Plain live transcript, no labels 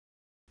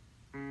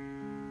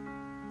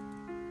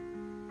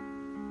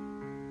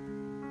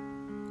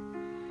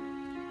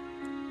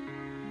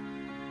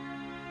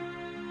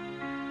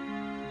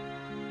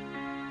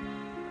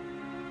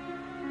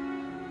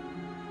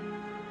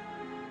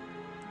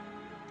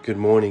Good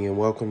morning and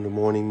welcome to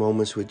Morning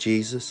Moments with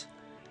Jesus.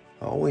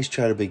 I always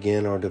try to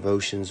begin our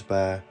devotions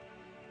by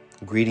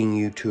greeting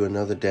you to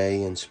another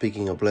day and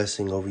speaking a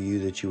blessing over you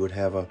that you would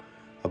have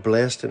a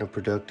blessed and a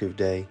productive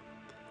day.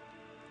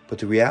 But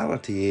the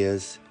reality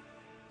is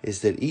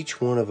that each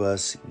one of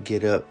us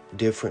get up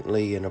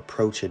differently and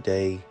approach a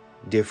day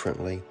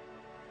differently,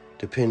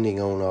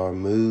 depending on our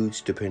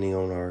moods, depending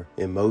on our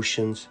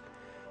emotions,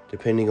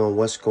 depending on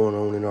what's going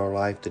on in our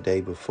life the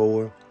day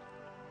before,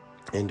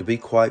 and to be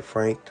quite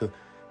frank,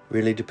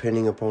 really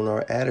depending upon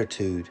our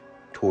attitude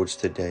towards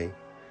the day.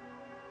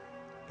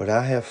 But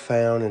I have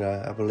found, and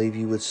I believe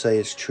you would say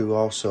it's true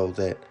also,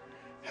 that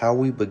how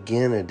we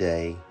begin a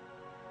day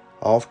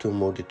often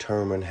will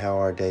determine how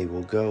our day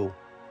will go.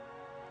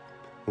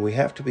 And we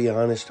have to be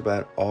honest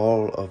about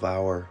all of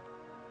our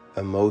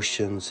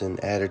emotions and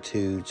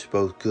attitudes,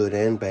 both good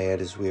and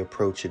bad, as we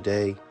approach a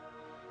day.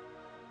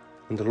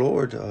 And the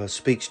Lord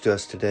speaks to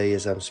us today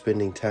as I'm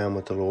spending time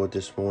with the Lord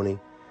this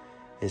morning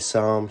in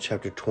Psalm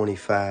chapter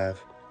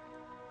 25.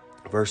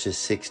 Verses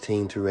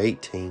 16 through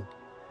 18.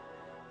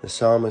 The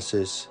psalmist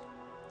is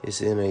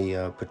in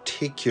a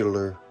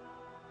particular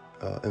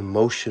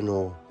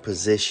emotional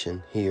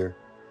position here.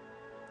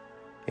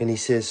 And he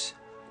says,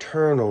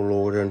 "Turn, O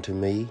Lord, unto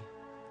me,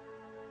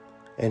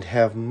 and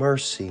have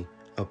mercy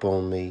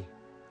upon me,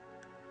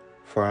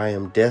 for I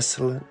am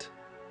desolate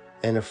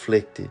and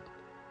afflicted.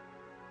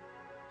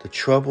 The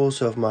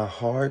troubles of my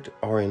heart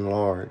are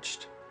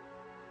enlarged.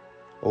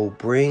 O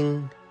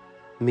bring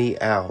me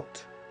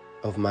out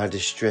of my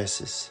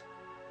distresses,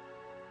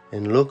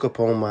 and look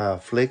upon my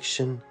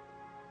affliction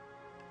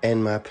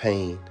and my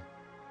pain,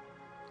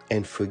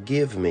 and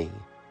forgive me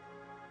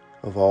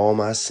of all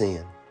my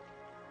sin."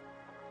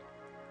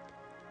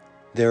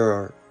 There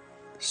are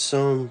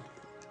some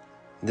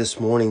this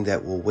morning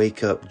that will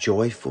wake up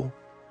joyful.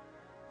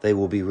 They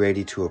will be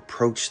ready to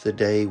approach the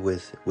day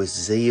with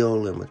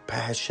zeal and with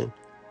passion.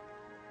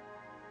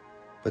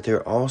 But there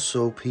are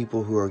also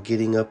people who are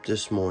getting up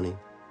this morning,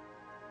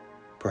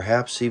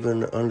 perhaps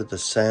even under the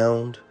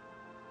sound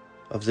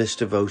of this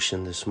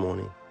devotion this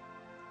morning,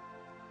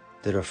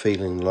 that are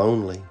feeling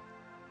lonely.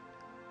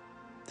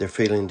 They're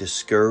feeling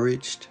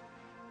discouraged.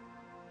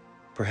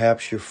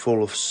 Perhaps you're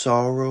full of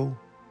sorrow,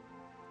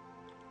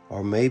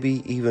 or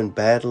maybe even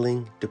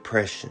battling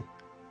depression.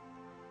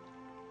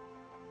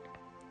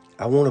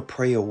 I want to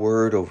pray a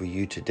word over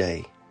you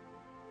today,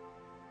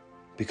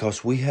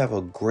 because we have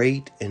a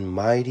great and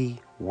mighty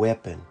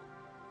weapon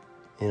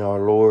in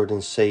our Lord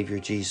and Savior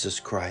Jesus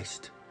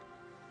Christ.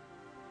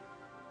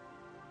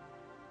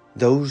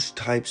 Those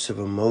types of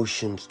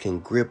emotions can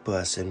grip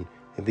us and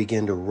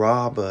begin to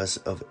rob us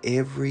of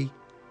every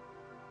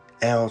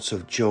ounce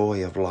of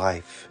joy of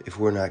life if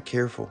we're not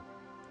careful.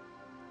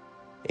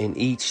 And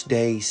each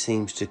day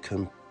seems to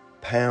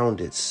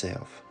compound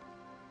itself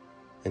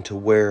into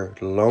where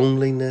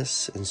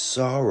loneliness and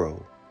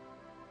sorrow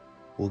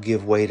will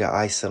give way to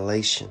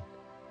isolation.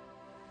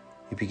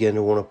 You begin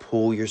to want to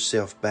pull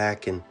yourself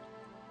back and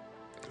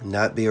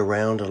not be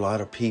around a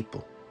lot of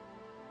people.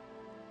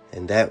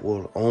 And that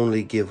will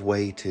only give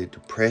way to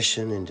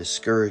depression and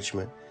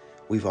discouragement.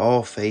 We've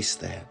all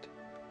faced that.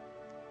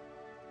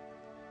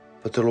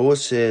 But the Lord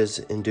says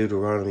in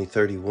Deuteronomy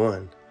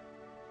 31,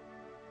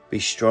 "Be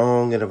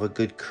strong and of a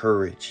good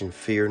courage, and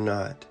fear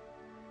not,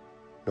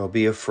 nor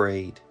be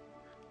afraid.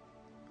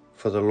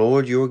 For the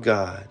Lord your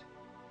God,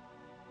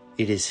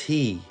 it is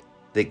He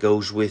that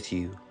goes with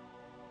you.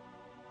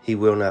 He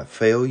will not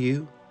fail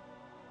you,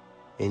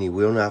 and He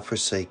will not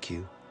forsake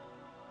you."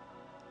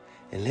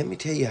 And let me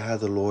tell you how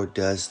the Lord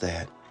does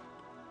that.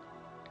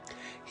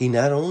 He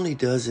not only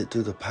does it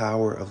through the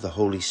power of the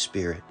Holy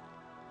Spirit,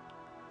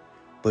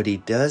 but He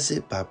does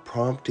it by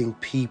prompting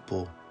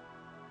people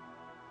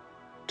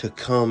to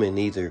come and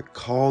either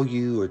call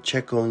you or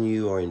check on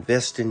you or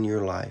invest in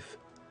your life.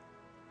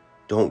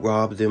 Don't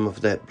rob them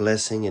of that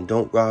blessing, and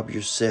don't rob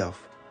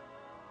yourself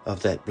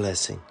of that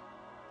blessing.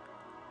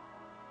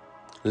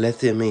 Let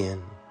them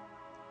in.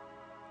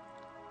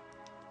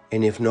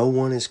 And if no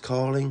one is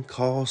calling,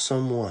 call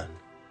someone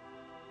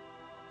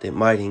that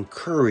might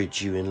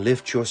encourage you and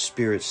lift your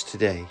spirits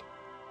today.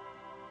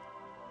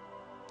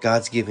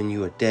 God's given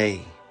you a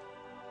day,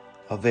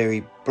 a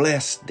very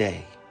blessed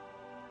day.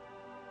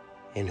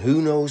 And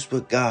who knows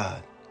but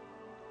God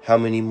how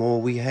many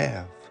more we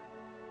have.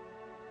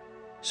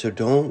 So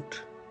don't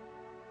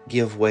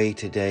give way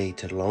today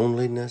to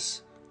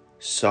loneliness,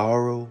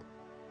 sorrow,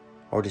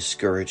 or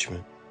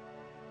discouragement.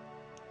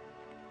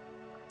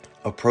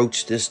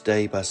 Approach this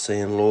day by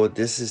saying, "Lord,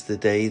 this is the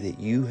day that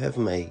you have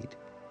made,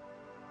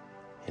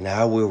 and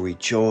I will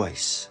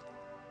rejoice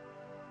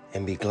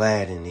and be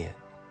glad in it."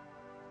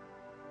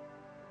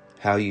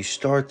 How you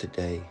start the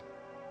day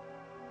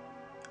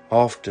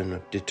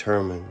often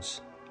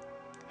determines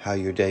how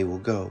your day will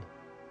go.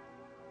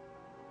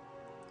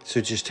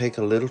 So just take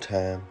a little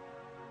time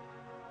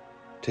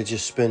to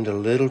just spend a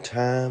little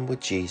time with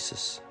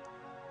Jesus.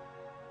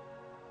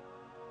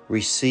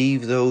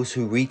 Receive those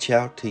who reach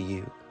out to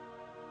you,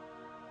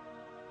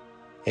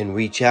 and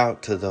reach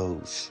out to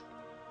those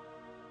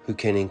who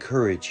can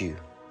encourage you.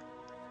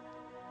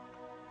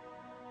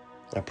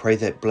 I pray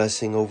that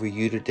blessing over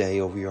you today,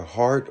 over your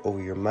heart,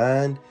 over your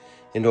mind,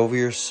 and over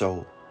your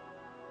soul.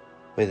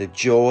 May the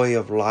joy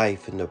of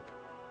life and the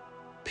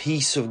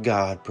peace of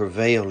God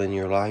prevail in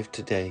your life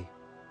today.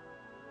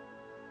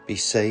 Be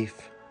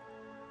safe,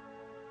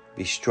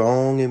 be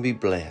strong, and be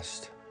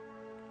blessed.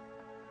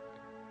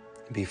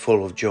 Be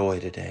full of joy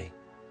today.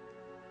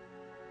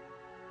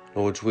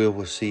 Lord's will,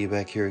 we'll see you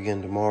back here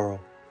again tomorrow.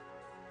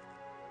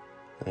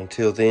 And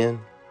until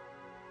then,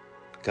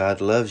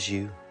 God loves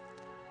you.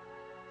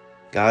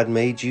 God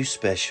made you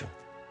special.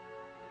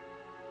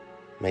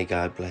 May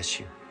God bless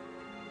you.